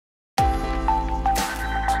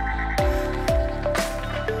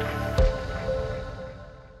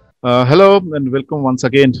Hello and welcome once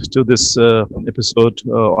again to this episode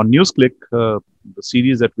on NewsClick, the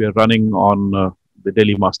series that we are running on the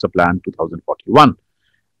Delhi Master Plan 2041.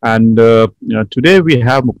 And today we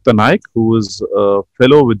have Mukta Naik, who is a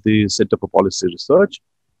fellow with the Center for Policy Research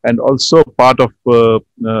and also part of the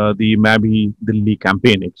MABI Delhi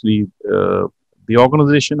campaign. Actually, the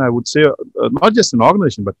organization, I would say, not just an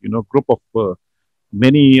organization, but group of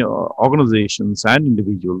many organizations and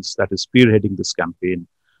individuals that is spearheading this campaign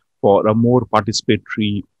for a more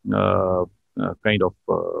participatory kind of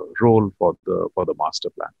role for the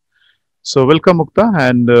master plan. So welcome, Mukta,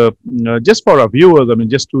 and just for our viewers, I mean,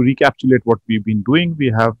 just to recapitulate what we've been doing,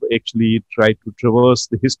 we have actually tried to traverse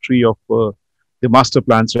the history of the master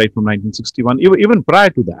plans right from 1961, even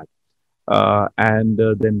prior to that. And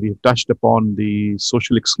then we've touched upon the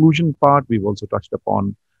social exclusion part. We've also touched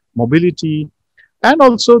upon mobility, and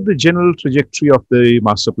also the general trajectory of the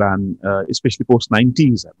master plan, especially post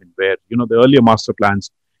 90s. I mean, where the earlier master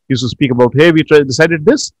plans used to speak about, hey, we decided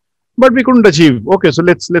this, but we couldn't achieve. Okay, so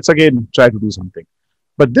let's again try to do something.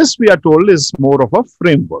 But this, we are told, is more of a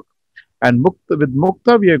framework. And with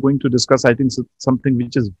Mukta, we are going to discuss, I think, something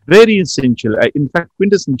which is very essential, in fact,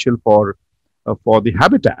 quintessential for the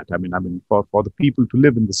habitat. I mean, for the people to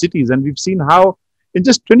live in the cities. And we've seen how in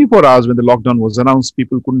just 24 hours, when the lockdown was announced,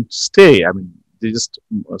 people couldn't stay. I mean, they just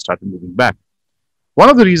started moving back. One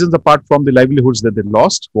of the reasons, apart from the livelihoods that they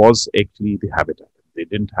lost, was actually the habitat. They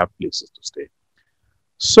didn't have places to stay.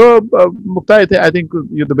 So, Mukta, I think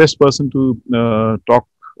you're the best person to talk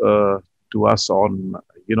to us on,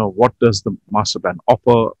 what does the master plan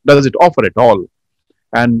offer? Does it offer at all?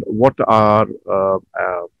 And what are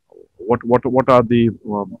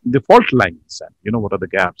the fault lines? And what are the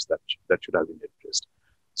gaps that should have been addressed?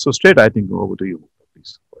 So, straight, I think over to you, Mukta,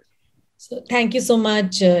 please. So thank you so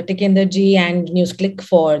much, Tikender ji and NewsClick,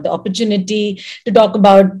 for the opportunity to talk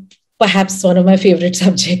about perhaps one of my favorite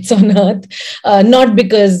subjects on earth. Not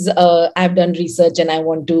because I've done research and I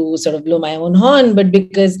want to sort of blow my own horn, but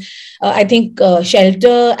because I think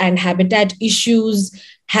shelter and habitat issues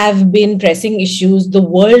have been pressing issues the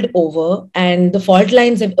world over, and the fault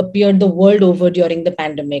lines have appeared the world over during the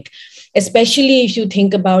pandemic, especially if you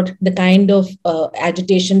think about the kind of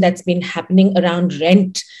agitation that's been happening around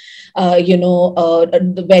rent.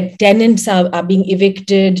 Where tenants are being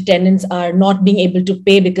evicted, tenants are not being able to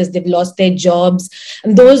pay because they've lost their jobs.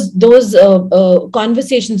 And those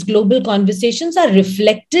conversations, global conversations, are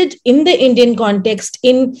reflected in the Indian context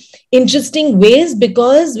in interesting ways,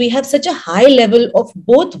 because we have such a high level of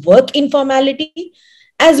both work informality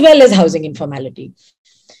as well as housing informality.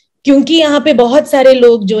 क्योंकि यहाँ पे बहुत सारे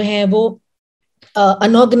लोग जो हैं वो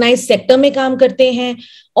unorganised sector में काम करते हैं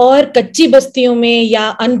और कच्ची बस्तियों में या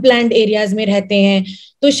अनप्लान्ड एरियाज में रहते हैं,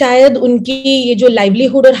 तो शायद उनकी ये जो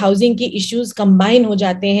लाइवलीहुड और हाउसिंग की इश्यूज कंबाइन हो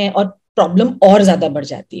जाते हैं और प्रॉब्लम और ज्यादा बढ़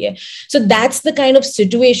जाती है. So that's the kind of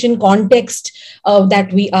situation context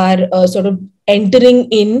that we are sort of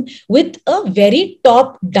entering in with a very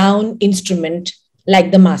top down instrument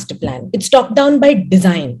like the master plan. Its top down by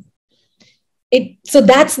design. So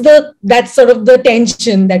that's sort of the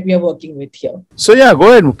tension that we are working with here. So yeah, go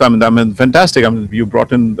ahead, Mukta. I mean, fantastic. I mean, you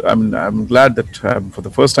brought in. I mean, I'm glad that for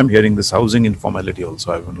the first time hearing this housing informality.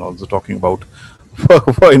 Also, I've been also talking about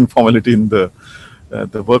for informality in the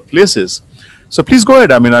workplaces. So please go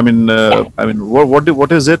ahead.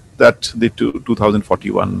 What is it that the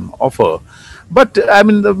 2041 offer? But I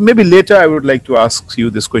mean, maybe later I would like to ask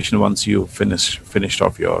you this question once you finished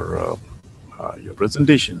off your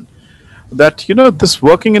presentation. That this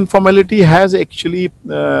working informality has actually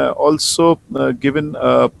also given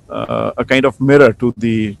a kind of mirror to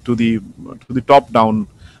the top down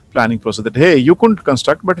planning process, that hey, you couldn't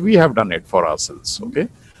construct, but we have done it for ourselves. Okay,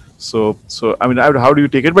 so I mean, how do you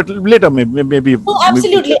take it? But later maybe. Oh,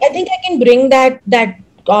 absolutely. I think I can bring that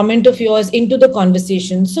comment of yours into the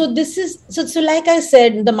conversation. So this is so like I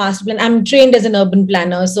said, the master plan, I'm trained as an urban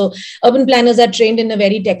planner. So urban planners are trained in a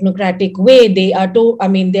very technocratic way.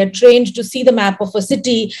 They're trained to see the map of a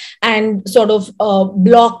city and sort of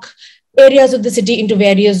block areas of the city into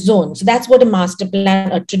various zones. So that's what a master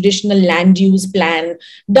plan, a traditional land use plan,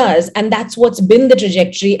 does. And that's what's been the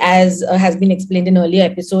trajectory, as has been explained in earlier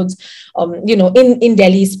episodes, in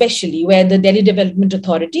Delhi especially, where the Delhi Development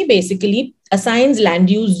Authority basically assigns land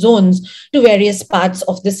use zones to various parts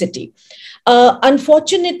of the city.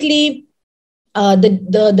 Unfortunately,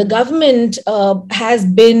 the government has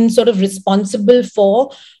been sort of responsible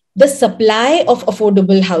for the supply of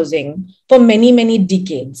affordable housing for many, many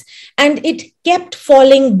decades. And it kept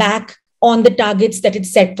falling back on the targets that it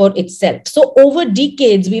set for itself. So over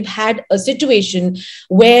decades, we've had a situation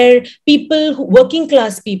where people, working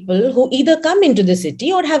class people who either come into the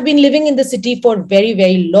city or have been living in the city for very,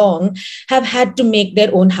 very long, have had to make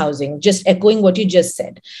their own housing, just echoing what you just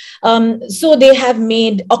said. So they have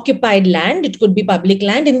made occupied land. It could be public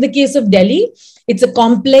land. In the case of Delhi, it's a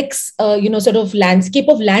complex, sort of landscape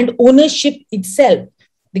of land ownership itself,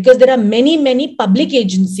 because there are many, many public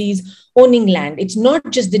agencies owning land. It's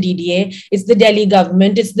not just the DDA, it's the Delhi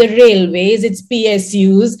government, it's the railways, it's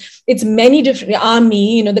PSUs, it's many different,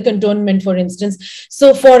 army, the cantonment, for instance,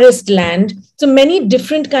 so forest land. So many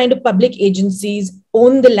different kind of public agencies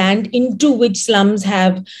own the land into which slums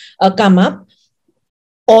have come up.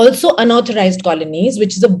 Also unauthorized colonies,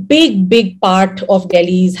 which is a big, big part of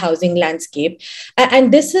Delhi's housing landscape.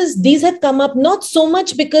 And these have come up not so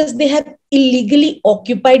much because they have illegally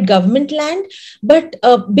occupied government land, but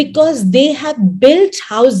because they have built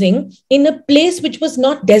housing in a place which was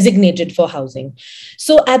not designated for housing.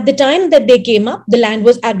 So at the time that they came up, the land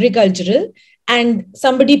was agricultural, and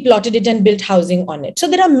somebody plotted it and built housing on it. So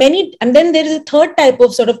there are many, and then there is a third type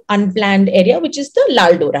of sort of unplanned area, which is the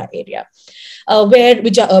Lal Dora area.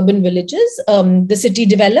 Which are urban villages, the city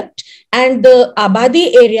developed, and the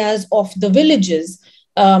Abadi areas of the villages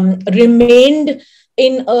remained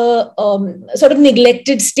in a sort of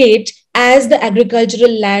neglected state as the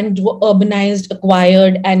agricultural land were urbanized,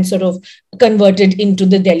 acquired, and sort of converted into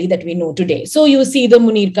the Delhi that we know today. So you see the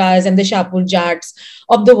Munirkas and the Shahpur Jats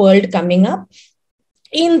of the world coming up.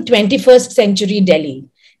 In 21st century Delhi,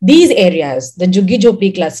 these areas, the Juggi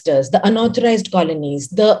Jhopri clusters, the unauthorized colonies,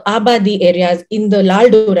 the Abadi areas in the Lal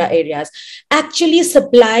Dora areas, actually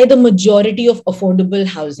supply the majority of affordable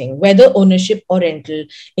housing, whether ownership or rental,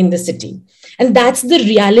 in the city. And that's the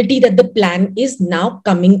reality that the plan is now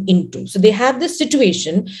coming into. So they have this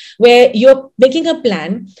situation where you're making a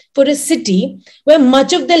plan for a city where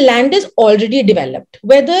much of the land is already developed,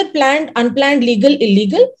 whether planned, unplanned, legal,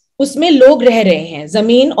 illegal, उसमें लोग रह रहे हैं,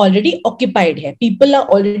 जमीन already occupied है, people are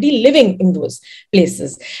already living in those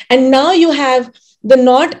places, and now you have the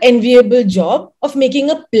not enviable job of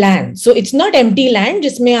making a plan. So it's not empty land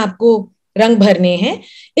जिसमें आपको रंग भरने हैं,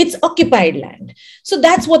 it's occupied land. So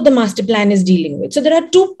that's what the master plan is dealing with. So there are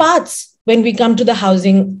two paths when we come to the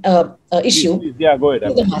housing issue. Please. Yeah, go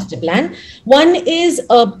ahead. The master plan. One is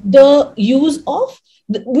the use of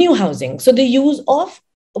the new housing. So the use of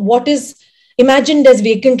what is imagined as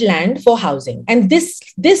vacant land for housing. And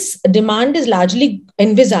this demand is largely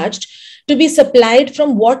envisaged to be supplied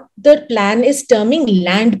from what the plan is terming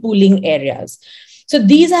land pooling areas. So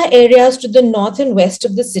these are areas to the north and west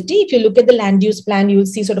of the city. If you look at the land use plan, you'll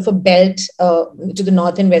see sort of a belt to the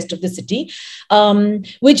north and west of the city,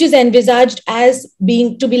 which is envisaged as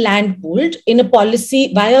being to be land pooled in a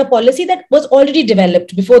policy, via a policy that was already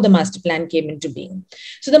developed before the master plan came into being.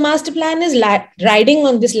 So the master plan is riding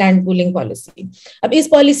on this land pooling policy. अब इस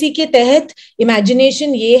policy के तहत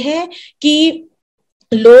imagination ये है कि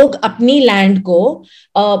लोग अपनी land को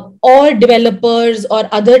और डेवलपर्स और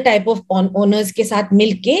अदर टाइप ऑफ ओनर्स के साथ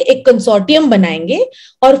मिलके एक कंसोर्टियम बनाएंगे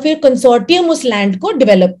और फिर कंसोर्टियम उस लैंड को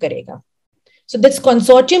डेवलप करेगा. So this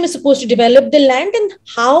consortium is supposed to develop the land, and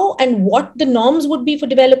how and what the norms would be for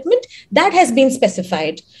development, that has been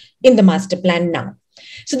specified in the master plan now.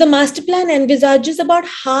 So the master plan envisages about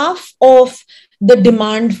half of the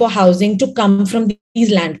demand for housing to come from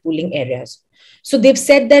these land pooling areas. So they've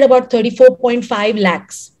said that about 34.5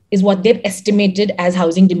 lakhs is what they've estimated as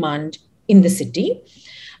housing demand in the city.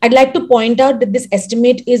 I'd like to point out that this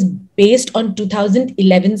estimate is based on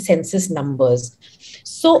 2011 census numbers.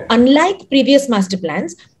 So unlike previous master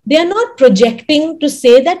plans, they are not projecting to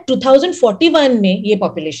say that 2041 mein ye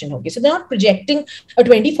population hogi. So they're not projecting a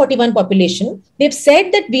 2041 population. They've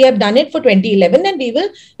said that we have done it for 2011 and we will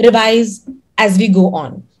revise as we go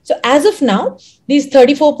on. So as of now, these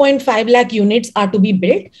 34.5 lakh units are to be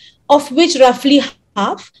built, of which roughly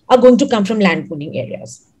half are going to come from land pooling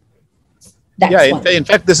areas. That's in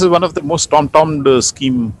fact, this is one of the most tom-tommed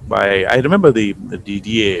scheme by, I remember the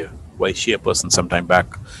DDA vice chairperson some time back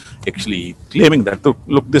actually claiming that,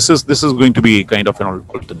 look, this is going to be kind of an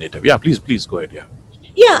alternative. Yeah, please go ahead.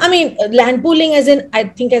 Yeah, I mean, land pooling as an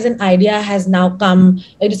idea has now come.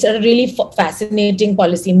 It's a really fascinating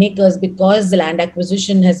policymakers because the land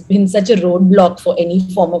acquisition has been such a roadblock for any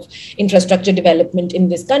form of infrastructure development in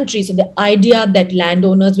this country. So the idea that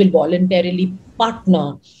landowners will voluntarily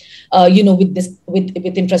partner,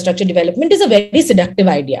 with infrastructure development is a very seductive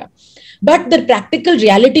idea. But the practical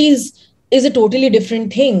realities is a totally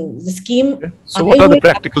different thing. The scheme. Okay. So what are the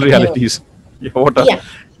practical realities?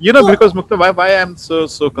 Because Mukta, why I am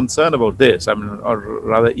so concerned about this, I mean, or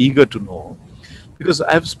rather eager to know, Because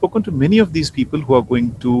I've spoken to many of these people who are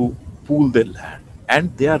going to pool their land,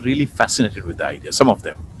 and they are really fascinated with the idea. Some of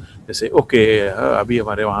them, they say, okay, अभी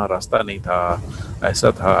हमारे वहाँ रास्ता नहीं था,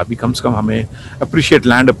 ऐसा था, अभी कम से कम हमें appreciate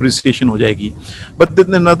land appreciation हो जाएगी. But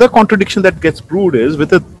then another contradiction that gets brewed is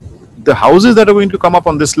with the houses that are going to come up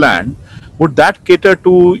on this land, would that cater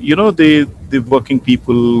to, the working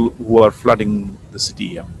people who are flooding the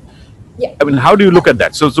city? Yeah. I mean, how do you look at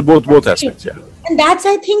that? So both aspects, yeah. And that's,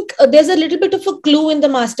 I think, there's a little bit of a clue in the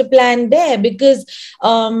master plan there, because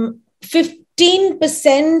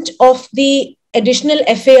 15% of the additional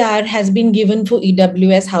FAR has been given for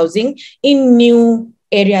EWS housing in new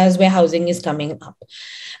areas where housing is coming up.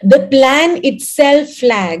 The plan itself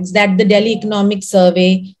flags that the Delhi Economic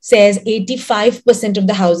Survey says 85% of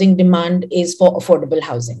the housing demand is for affordable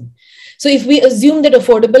housing. So if we assume that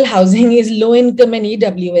affordable housing is low income and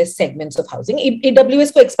EWS segments of housing,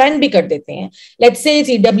 EWS को expand भी कर देते हैं. Let's say it's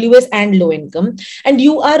EWS and low income, and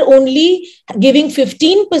you are only giving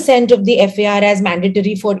 15% of the FAR as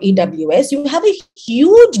mandatory for EWS. You have a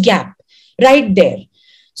huge gap right there.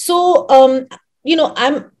 So,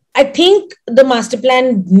 I think the master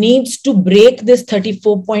plan needs to break this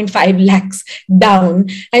 34.5 lakhs down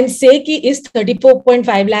and say ki is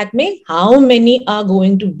 34.5 lakh mein how many are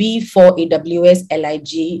going to be for EWS,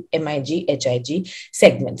 LIG, MIG, HIG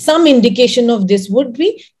segments. Some indication of this would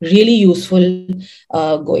be really useful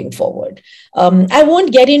going forward. I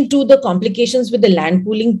won't get into the complications with the land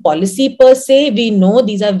pooling policy per se. We know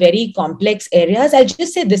these are very complex areas. I'll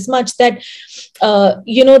just say this much, that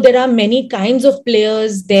there are many kinds of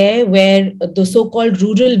players there where the so-called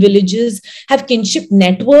rural villages have kinship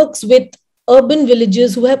networks with urban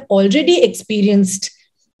villages who have already experienced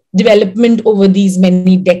development over these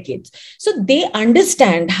many decades. So they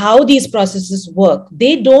understand how these processes work.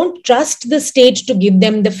 They don't trust the state to give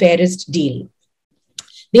them the fairest deal.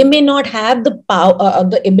 They may not have the power,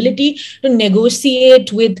 the ability to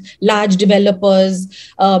negotiate with large developers.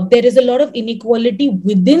 There is a lot of inequality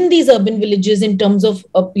within these urban villages in terms of,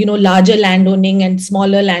 larger landowning and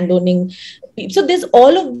smaller landowning. So there's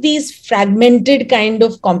all of these fragmented kind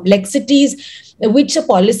of complexities which a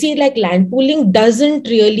policy like land pooling doesn't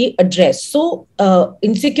really address. So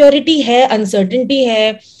insecurity hai, uncertainty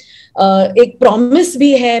hai, एक promise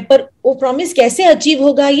भी है, पर वो promise कैसे achieve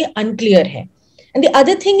होगा ये unclear है. And the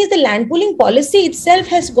other thing is the land pooling policy itself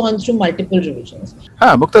has gone through multiple revisions.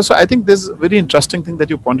 Mukta, so I think there's a very interesting thing that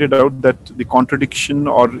you pointed out, that the contradiction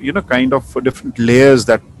or, kind of different layers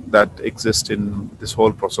that exist in this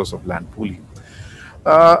whole process of land pooling.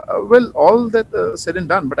 Well, all that said and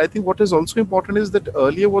done, but I think what is also important is that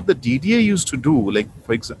earlier what the DDA used to do, like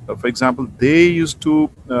for example, they used to,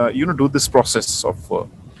 do this process of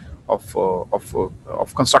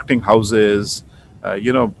constructing houses,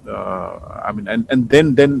 and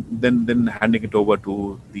then handing it over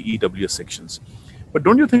to the EWS sections. But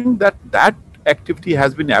don't you think that activity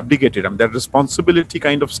has been abdicated? I mean, that responsibility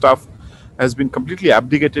kind of stuff has been completely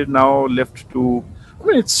abdicated now, left to,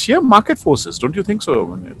 it's sheer market forces. Don't you think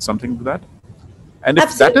so? It's something to that. And if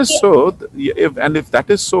Absolutely. that is so, if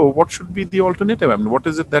that is so, what should be the alternative? I mean, what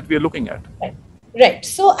is it that we are looking at? Right.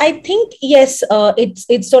 So I think, yes,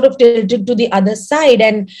 it's sort of tilted to the other side.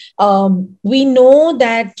 And we know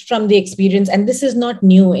that from the experience, and this is not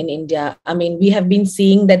new in India. I mean, we have been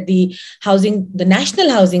seeing that the national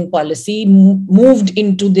housing policy moved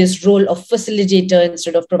into this role of facilitator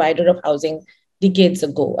instead of provider of housing decades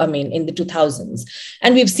ago, in the 2000s.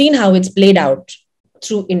 And we've seen how it's played out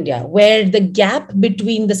through India, where the gap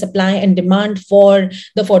between the supply and demand for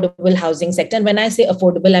the affordable housing sector, and when I say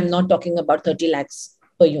affordable, I'm not talking about 30 lakhs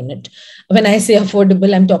per unit. When I say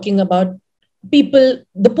affordable, I'm talking about people,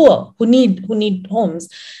 the poor who need homes.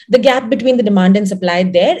 The gap between the demand and supply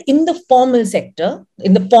there in the formal sector,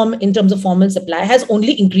 in terms of formal supply, has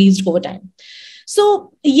only increased over time.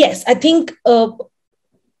 So yes, I think to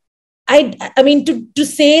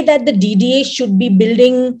say that the DDA should be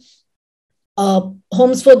building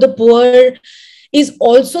homes for the poor is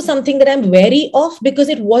also something that I'm wary of, because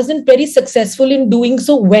it wasn't very successful in doing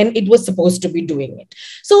so when it was supposed to be doing it.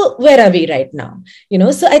 So where are we right now?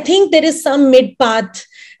 So I think there is some mid path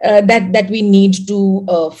that we need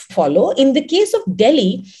to follow. In the case of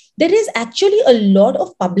Delhi, there is actually a lot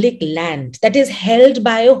of public land that is held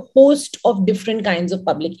by a host of different kinds of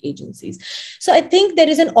public agencies. So I think there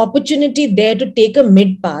is an opportunity there to take a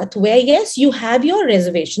mid path where, yes, you have your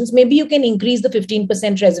reservations. Maybe you can increase the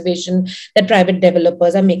 15% reservation that private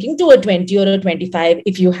developers are making to a 20 or a 25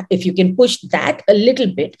 if you can push that a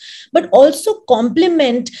little bit, but also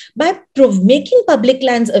complement by making public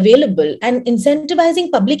lands available and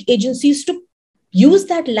incentivizing public agencies to use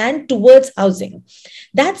that land towards housing.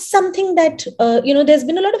 That's something that there's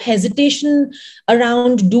been a lot of hesitation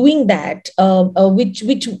around doing that, which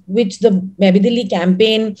the maybe Delhi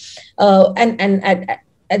campaign and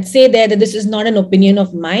I'd say there that this is not an opinion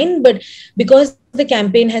of mine, but because the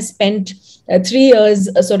campaign has spent 3 years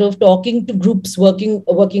sort of talking to groups,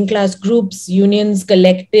 working class groups, unions,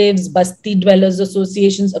 collectives, Basti dwellers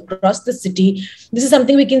associations across the city, this is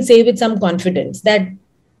something we can say with some confidence that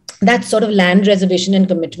sort of land reservation and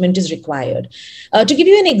commitment is required. To give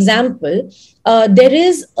you an example, there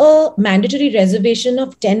is a mandatory reservation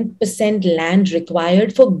of 10% land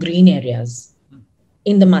required for green areas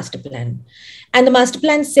in the master plan. And the master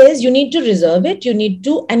plan says you need to reserve it, you need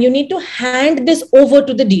to hand this over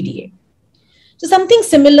to the DDA. So something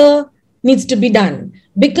similar needs to be done,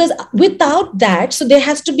 because without that, so there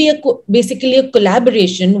has to be basically a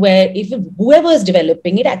collaboration where if whoever is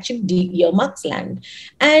developing it actually earmarks land,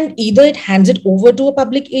 and either it hands it over to a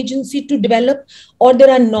public agency to develop, or there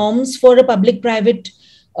are norms for a public-private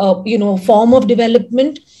form of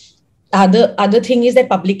development. Other thing is that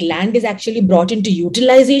public land is actually brought into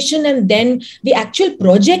utilization, and then the actual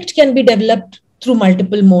project can be developed through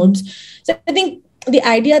multiple modes. So I think the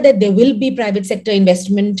idea that there will be private sector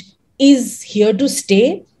investment is here to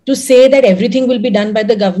stay. To say that everything will be done by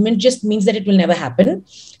the government just means that it will never happen.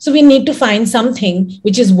 So we need to find something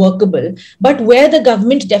which is workable, but where the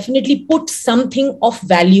government definitely puts something of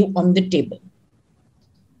value on the table.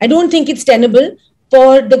 I don't think it's tenable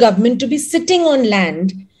for the government to be sitting on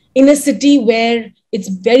land in a city where it's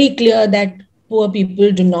very clear that poor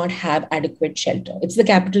people do not have adequate shelter. It's the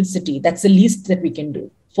capital city. That's the least that we can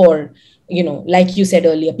do for, like you said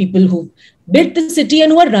earlier, people who built the city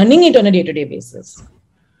and who are running it on a day-to-day basis.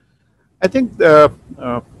 I think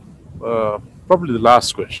probably the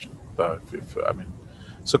last question.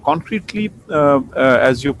 So concretely,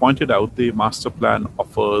 as you pointed out, the master plan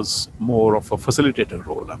offers more of a facilitator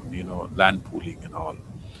role. Land pooling and all.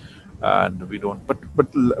 And we don't, but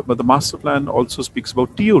the master plan also speaks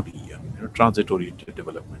about TOD, transit-oriented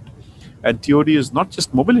development, and TOD is not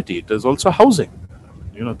just mobility; it is also housing.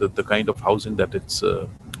 The kind of housing that it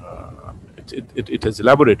has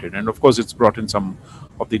elaborated, and of course, it's brought in some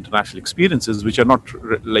of the international experiences which are not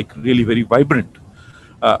really very vibrant.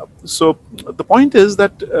 So the point is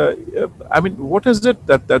that what is it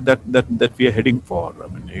that we are heading for?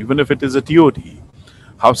 Even if it is a TOD.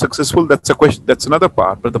 How successful, that's a question, that's another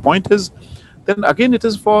part. But the point is, then again, it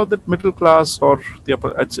is for the middle class or the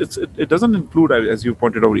upper, it doesn't include, as you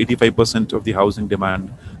pointed out, 85% of the housing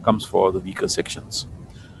demand comes for the weaker sections.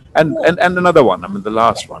 And another one, the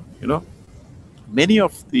last one, many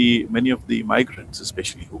of the migrants,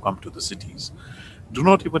 especially who come to the cities, do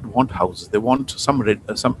not even want houses. They want some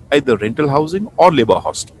either rental housing or labor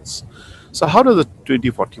hostels. So how does the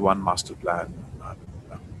 2041 master plan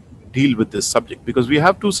deal with this subject? Because we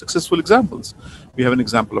have two successful examples. We have an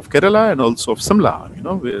example of Kerala and also of Simla,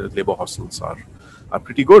 where labor hostels are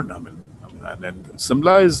pretty good. And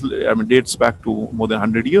Simla dates back to more than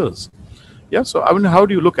 100 years. Yeah. So how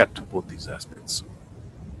do you look at both these aspects?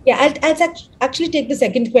 Yeah, I'll actually take the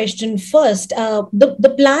second question first.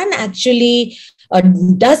 The plan actually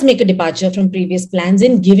does make a departure from previous plans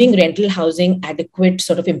in giving rental housing adequate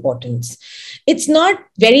sort of importance. It's not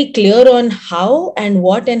very clear on how and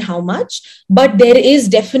what and how much, but there is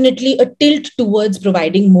definitely a tilt towards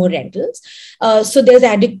providing more rentals. So there's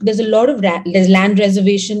a lot of there's land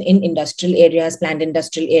reservation in industrial areas, planned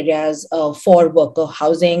industrial areas for worker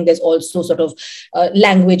housing. There's also sort of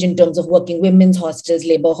language in terms of working women's hostels,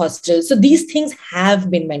 labor hostels. So these things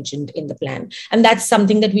have been mentioned in the plan, and that's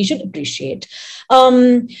something that we should appreciate.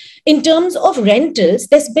 In terms of rentals,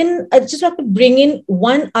 there's been, I just have to bring in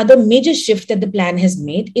one other major shift that the plan has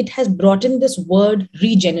made. It has brought in this word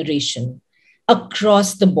regeneration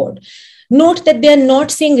across the board. Note that they're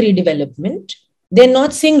not saying redevelopment. They're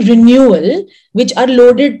not saying renewal, which are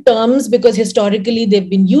loaded terms because historically they've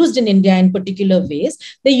been used in India in particular ways.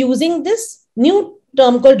 They're using this new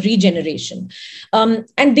term called regeneration. And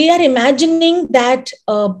they are imagining that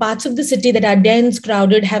parts of the city that are dense,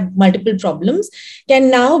 crowded, have multiple problems, can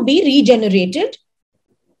now be regenerated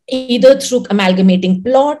either through amalgamating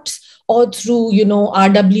plots or through,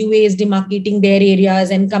 RWAs demarcating their areas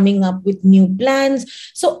and coming up with new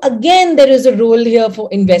plans. So again, there is a role here for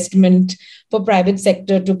investment, for private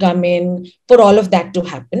sector to come in, for all of that to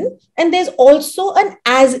happen. And there's also an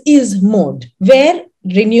as-is mode where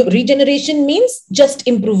regeneration means just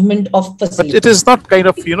improvement of facilities. But it is not kind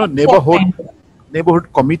of,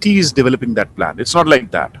 neighborhood committees developing that plan. It's not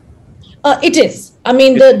like that. It is. I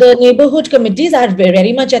mean, the neighborhood committees are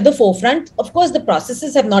very much at the forefront. Of course, the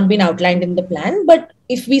processes have not been outlined in the plan, but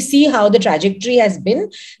if we see how the trajectory has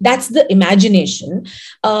been, that's the imagination.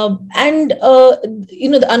 The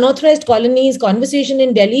unauthorized colonies conversation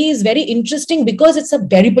in Delhi is very interesting because it's a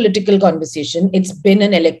very political conversation. It's been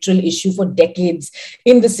an electoral issue for decades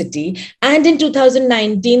in the city. And in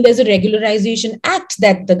 2019, there's a regularization act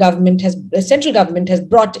that the central government has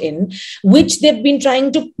brought in, which they've been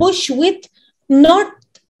trying to push with not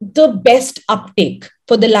the best uptake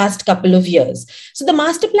for the last couple of years. So the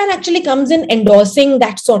master plan actually comes in endorsing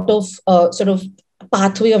that sort of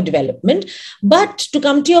pathway of development. But to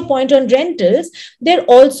come to your point on rentals, they're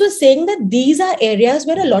also saying that these are areas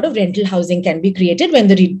where a lot of rental housing can be created when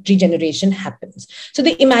the regeneration happens. So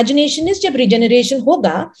the imagination is jab regeneration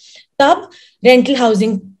hoga, tab rental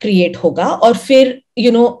housing create hoga, or fir,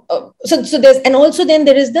 so there's, and also then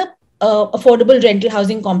there is the affordable rental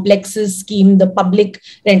housing complexes scheme, the public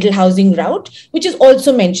rental housing route, which is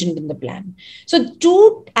also mentioned in the plan. So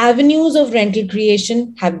two avenues of rental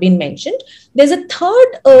creation have been mentioned. There's a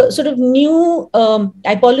third sort of new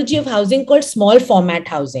typology of housing called small format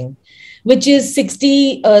housing, which is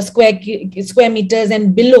 60 square meters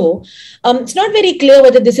and below. It's not very clear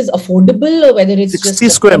whether this is affordable or whether it's 60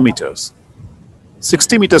 square meters.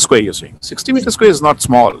 60 meters square, you're saying? 60 meters square is not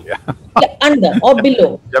small. Yeah. Yeah, under or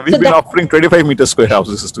below. Yeah, we've been offering 25 meter square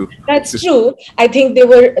houses too. That's true. I think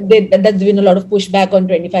there's been a lot of pushback on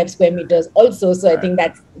 25 square meters also. So I think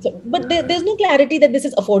but there's no clarity that this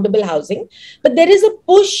is affordable housing. But there is a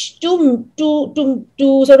push to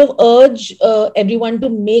sort of urge everyone to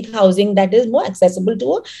make housing that is more accessible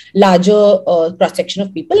to a larger cross section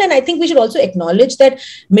of people. And I think we should also acknowledge that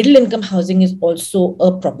middle income housing is also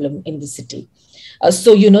a problem in the city.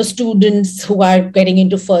 Students who are getting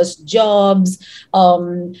into first jobs,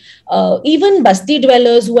 even Basti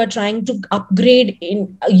dwellers who are trying to upgrade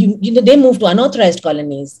they move to unauthorized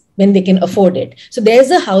colonies when they can afford it. So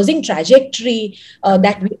there's a housing trajectory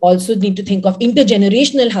that we also need to think of,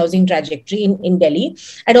 intergenerational housing trajectory in Delhi.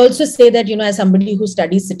 I'd also say that, as somebody who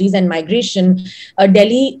studies cities and migration,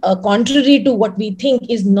 Delhi, contrary to what we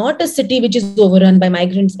think, is not a city which is overrun by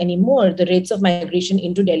migrants anymore. The rates of migration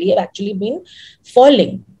into Delhi have actually been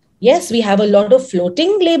falling. Yes, we have a lot of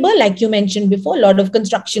floating labor, like you mentioned before, a lot of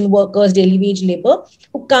construction workers, daily wage labor,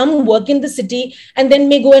 who come work in the city and then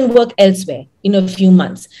may go and work elsewhere in a few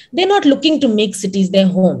months. They're not looking to make cities their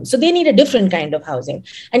home. So they need a different kind of housing.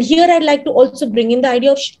 And here I'd like to also bring in the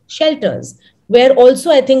idea of shelters, where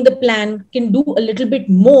also I think the plan can do a little bit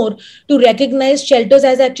more to recognize shelters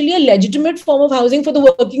as actually a legitimate form of housing for the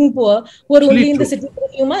working poor who are only in the city for a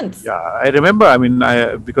few months. Yeah, I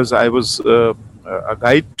remember, because I was a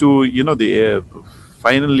guide to, the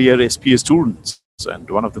final year SPA students. And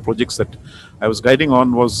one of the projects that I was guiding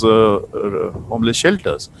on was homeless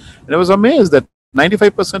shelters. And I was amazed that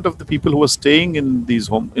 95% of the people who were staying in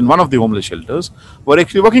in one of the homeless shelters were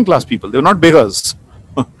actually working class people. They were not beggars.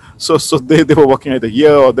 So they were working either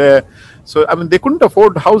here or there. So, they couldn't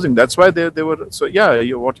afford housing. That's why they were. So, yeah,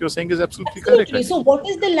 what you're saying is absolutely correct. So what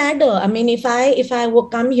is the ladder? If I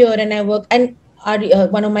come here and I work, and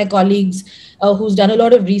one of my colleagues who's done a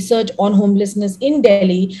lot of research on homelessness in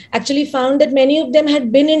Delhi actually found that many of them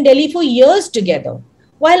had been in Delhi for years together,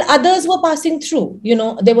 while others were passing through.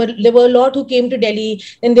 There were a lot who came to Delhi,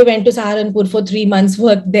 then they went to Saharanpur for 3 months,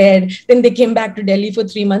 worked there, then they came back to Delhi for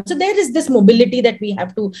 3 months. So there is this mobility that we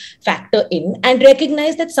have to factor in and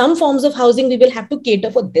recognize that some forms of housing we will have to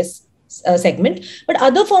cater for this segment, but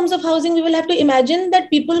other forms of housing we will have to imagine that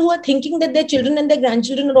people who are thinking that their children and their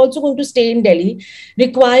grandchildren are also going to stay in Delhi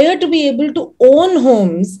require to be able to own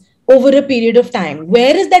homes over a period of time.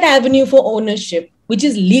 Where is that avenue for ownership, which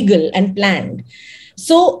is legal and planned?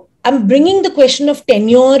 So I'm bringing the question of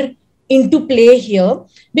tenure into play here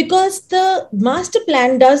because the master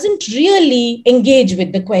plan doesn't really engage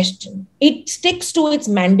with the question. It sticks to its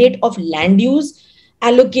mandate of land use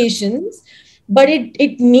allocations, but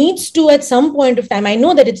it needs to, at some point of time, I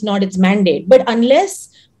know that it's not its mandate, but unless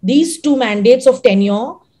these two mandates of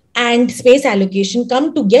tenure and space allocation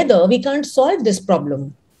come together, we can't solve this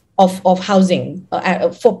problem of housing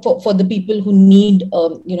for the people who need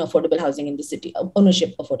affordable housing in the city,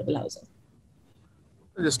 ownership affordable housing.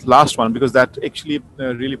 Just last one, because that actually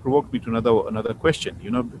really provoked me to another question.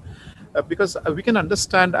 Because we can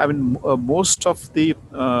understand. Most of the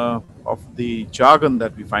jargon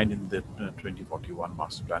that we find in the 2041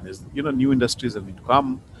 master plan is new industries are going to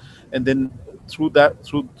come, and then through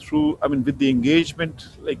with the engagement,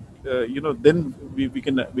 then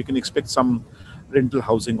we can expect some rental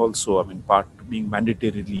housing also. Part being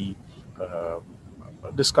mandatorily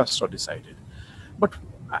discussed or decided. But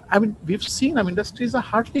I mean, we've seen, I mean, industries are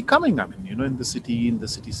hardly coming. I mean, in the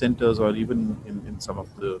city centers, or even in some of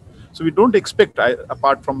the. So we don't expect,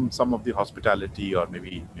 apart from some of the hospitality, or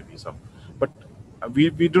maybe some, but we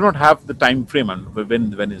do not have the time frame, and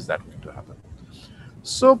when is that going to happen?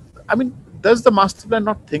 So, I mean, does the master plan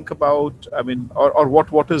not think about, I mean, or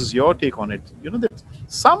what is your take on it? That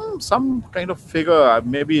some kind of figure,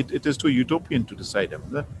 maybe it is too utopian to decide. I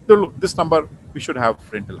mean, look, this number, we should have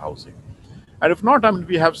rental housing. And if not, I mean,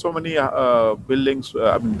 we have so many buildings,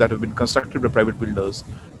 I mean, that have been constructed by private builders.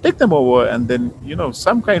 Take them over, and then,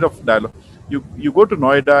 some kind of dialogue. You go to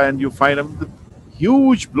Noida and you find the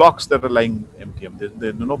huge blocks that are lying empty. There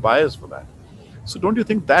are no buyers for that. So don't you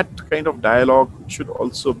think that kind of dialogue should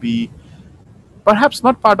also be perhaps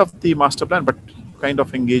not part of the master plan, but kind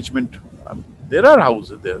of engagement? There are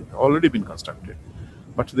houses there already been constructed,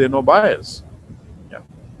 but there are no buyers. Yeah.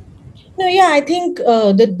 No, yeah, I think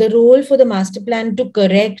the role for the master plan to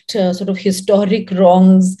correct sort of historic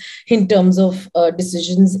wrongs in terms of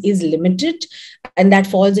decisions is limited, and that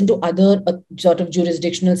falls into other sort of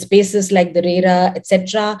jurisdictional spaces like the RERA,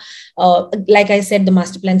 etc. Like I said, the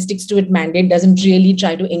master plan sticks to its mandate, doesn't really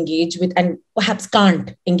try to engage with, and perhaps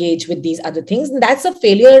can't engage with, these other things. And that's a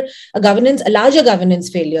failure, a larger governance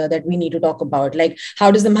failure that we need to talk about. Like,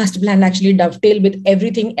 how does the master plan actually dovetail with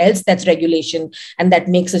everything else that's regulation and that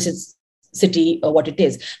makes its city what it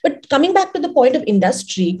is? But coming back to the point of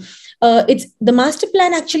industry, it's the master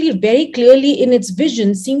plan actually very clearly in its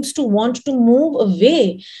vision seems to want to move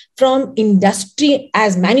away from industry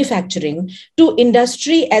as manufacturing to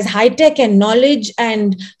industry as high tech and knowledge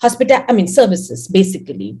and services,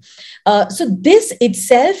 basically. So this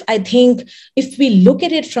itself, I think, if we look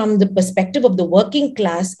at it from the perspective of the working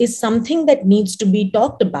class, is something that needs to be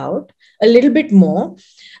talked about a little bit more.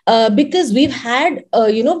 Because we've had,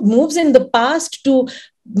 moves in the past to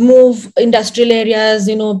move industrial areas,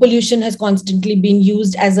 pollution has constantly been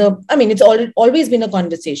used as it's always been a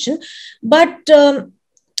conversation. But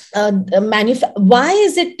why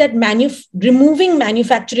is it that removing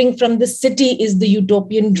manufacturing from the city is the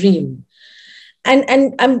utopian dream?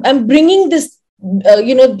 And I'm bringing this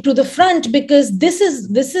to the front, because this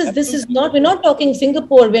is not, we're not talking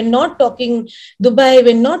Singapore, we're not talking Dubai,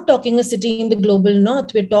 we're not talking a city in the global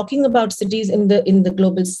north, we're talking about cities in the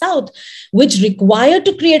global south, which require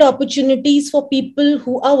to create opportunities for people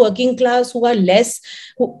who are working class, who are less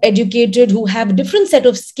educated, who have different set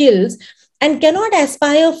of skills, and cannot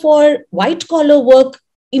aspire for white collar work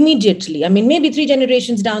immediately. I mean, maybe 3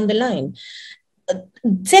 generations down the line.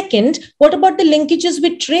 Second, what about the linkages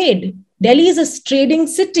with trade? Delhi is a trading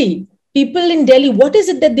city. People in Delhi, what is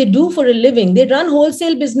it that they do for a living? They run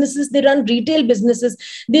wholesale businesses, they run retail businesses,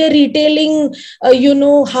 they're retailing,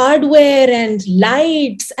 hardware and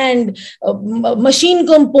lights and machine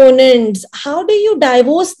components. How do you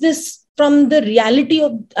divorce this from the reality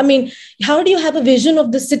of, how do you have a vision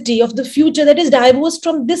of the city, of the future that is divorced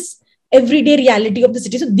from this everyday reality of the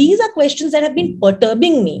city? So these are questions that have been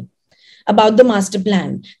perturbing me about the master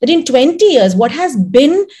plan. That in 20 years, what has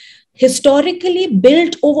been historically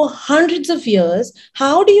built over hundreds of years,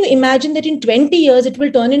 how do you imagine that in 20 years it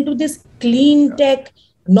will turn into this clean tech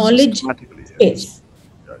knowledge space?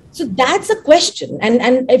 So that's a question.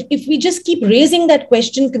 And if we just keep raising that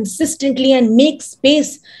question consistently and make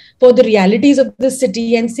space for the realities of the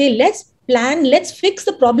city and say, let's plan, let's fix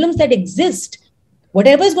the problems that exist.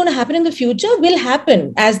 Whatever is going to happen in the future will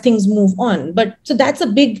happen as things move on. But so that's a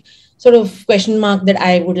big sort of question mark that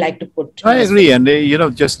I would like to put. I agree. And,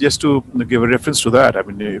 just to give a reference to that, I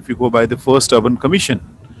mean, if you go by the first urban commission,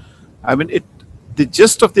 I mean, the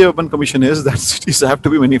gist of the urban commission is that cities have to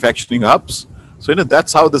be manufacturing hubs. So,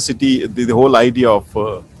 that's how the city, the whole idea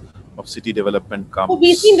of city development comes.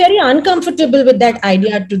 We seem very uncomfortable with that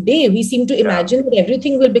idea today. We seem to imagine that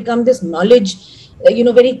everything will become this knowledge,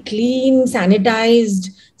 very clean, sanitized,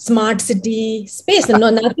 smart city space. And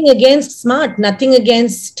nothing against smart, nothing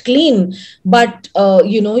against clean. But,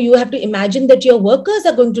 you have to imagine that your workers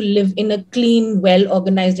are going to live in a clean,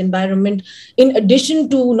 well-organized environment, in addition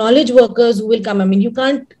to knowledge workers who will come. I mean, you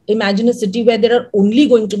can't imagine a city where there are only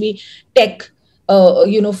going to be tech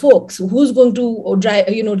folks. Who's going to drive,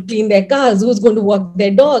 clean their cars? Who's going to walk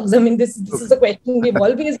their dogs? I mean, this is a question we've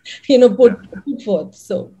always, put forth.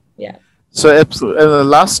 So, yeah. So, absolutely. The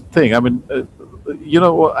last thing, I mean,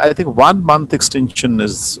 I think 1 month extension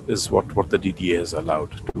is what the DDA has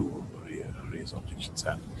allowed to raise objections.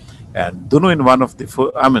 And Duno, in one of the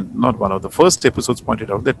not one of the first episodes,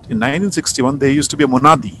 pointed out that in 1961 there used to be a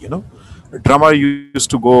munadi. A drummer used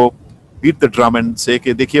to go beat the drum and say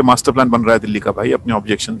कि देखिए master plan बन रहा है दिल्ली का, भाई अपने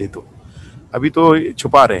objection दे दो. अभी तो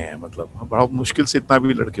छुपा रहे हैं, मतलब बड़ा मुश्किल से इतना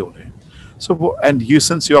भी लड़के हो रहे हैं. So, and you,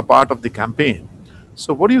 since you are part of the campaign,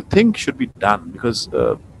 so what do you think should be done? Because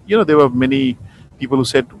there were many people who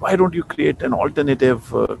said, "Why don't you create an alternative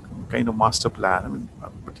kind of master plan?" I mean,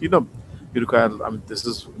 but you require. I mean, this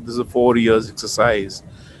is a 4 years exercise,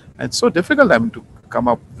 and it's so difficult. I mean, to come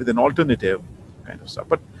up with an alternative kind of stuff.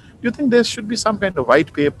 But do you think there should be some kind of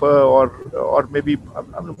white paper, or maybe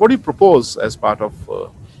I mean, what do you propose as part of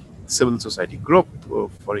civil society group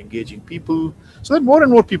for engaging people, so that more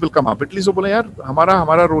and more people come up? At least वो बोले यार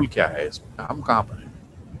हमारा role क्या है इसमें, हम कहाँ पर हैं?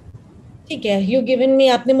 ठीक है, यू गिवन मी,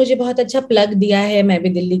 आपने मुझे बहुत अच्छा प्लग दिया है मैं भी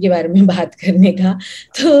दिल्ली के बारे में बात करने का।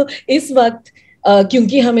 तो इस वक्त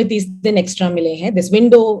क्योंकि हमें 30 दिन एक्स्ट्रा मिले हैं, this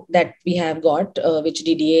window that we have got, which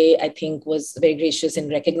DDA I think was very gracious in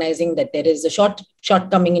recognizing that there is a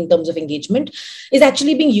shortcoming in terms of engagement, is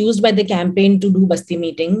actually being used by the campaign to do basti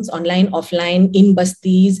meetings, online, offline, in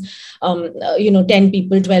bastis, 10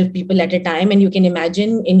 people, 12 people at a time. And you can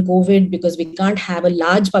imagine in COVID, because we can't have a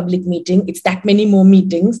large public meeting, it's that many more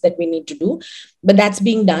meetings that we need to do. But that's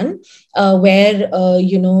being done, where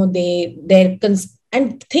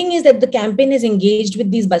and thing is that the campaign has engaged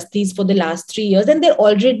with these bastis for the last 3 years, and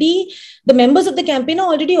the members of the campaign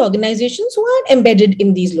are already organizations who are embedded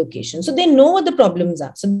in these locations. So they know what the problems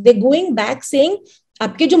are. So they're going back saying,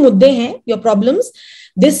 aapke jo mudde hain, your problems,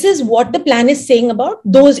 this is what the plan is saying about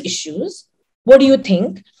those issues. What do you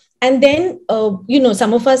think? And then,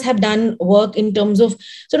 some of us have done work in terms of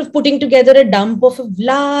sort of putting together a dump of a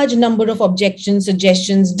large number of objections,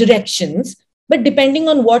 suggestions, directions. But depending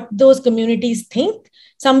on what those communities think,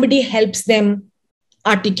 somebody helps them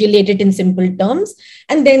articulate it in simple terms,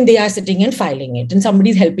 and then they are sitting and filing it, and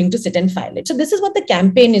somebody's helping to sit and file it. So this is what the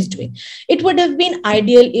campaign is doing. It would have been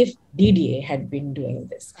ideal if DDA had been doing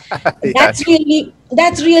this. That's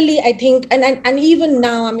really, I think, and even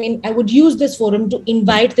now, I mean, I would use this forum to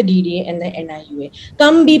invite the DDA and the NIUA,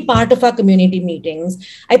 come be part of our community meetings.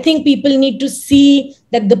 I think people need to see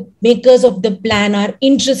that the makers of the plan are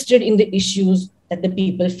interested in the issues that the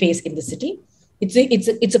people face in the city.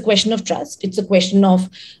 It's a question of trust. It's a question of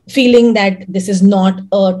feeling that this is not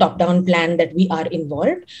a top-down plan, that we are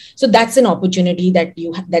involved. So that's an opportunity that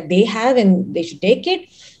they have, and they should take it.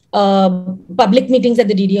 Public meetings that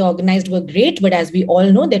the DDA organized were great, but as we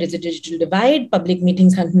all know, there is a digital divide. Public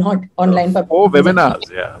meetings are not online. Webinars,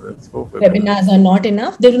 webinars are not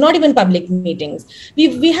enough. They're not even public meetings.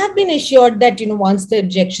 We have been assured that once the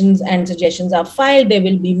objections and suggestions are filed, there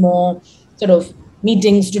will be more sort of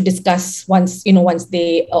meetings to discuss once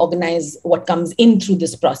they organize what comes in through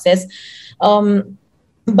this process.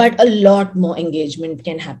 But a lot more engagement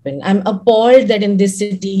can happen. I'm appalled that in this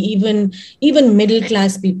city, even middle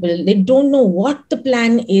class people, they don't know what the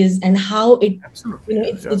plan is and how it's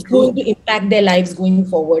going to impact their lives going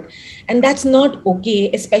forward. And that's not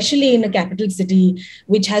okay, especially in a capital city,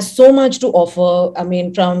 which has so much to offer. I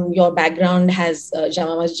mean, from your background has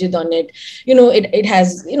Jama Masjid on it. It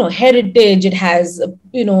has, heritage. It has,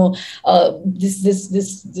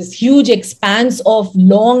 this huge expanse of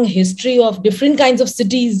long history of different kinds of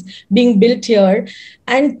cities being built here,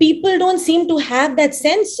 and people don't seem to have that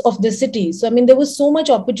sense of the city. So I mean, there was so much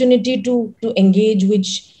opportunity to engage,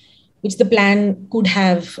 which the plan could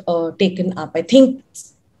have taken up. I think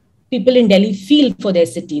people in Delhi feel for their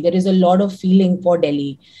city. There is a lot of feeling for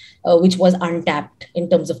Delhi, which was untapped in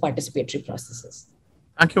terms of participatory processes.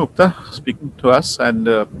 Thank you, Mukta, speaking to us. And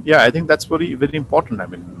I think that's very, very important. I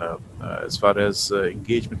mean, as far as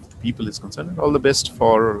engagement with people is concerned, all the best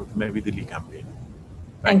for maybe the Delhi campaign.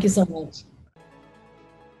 Thank you so much.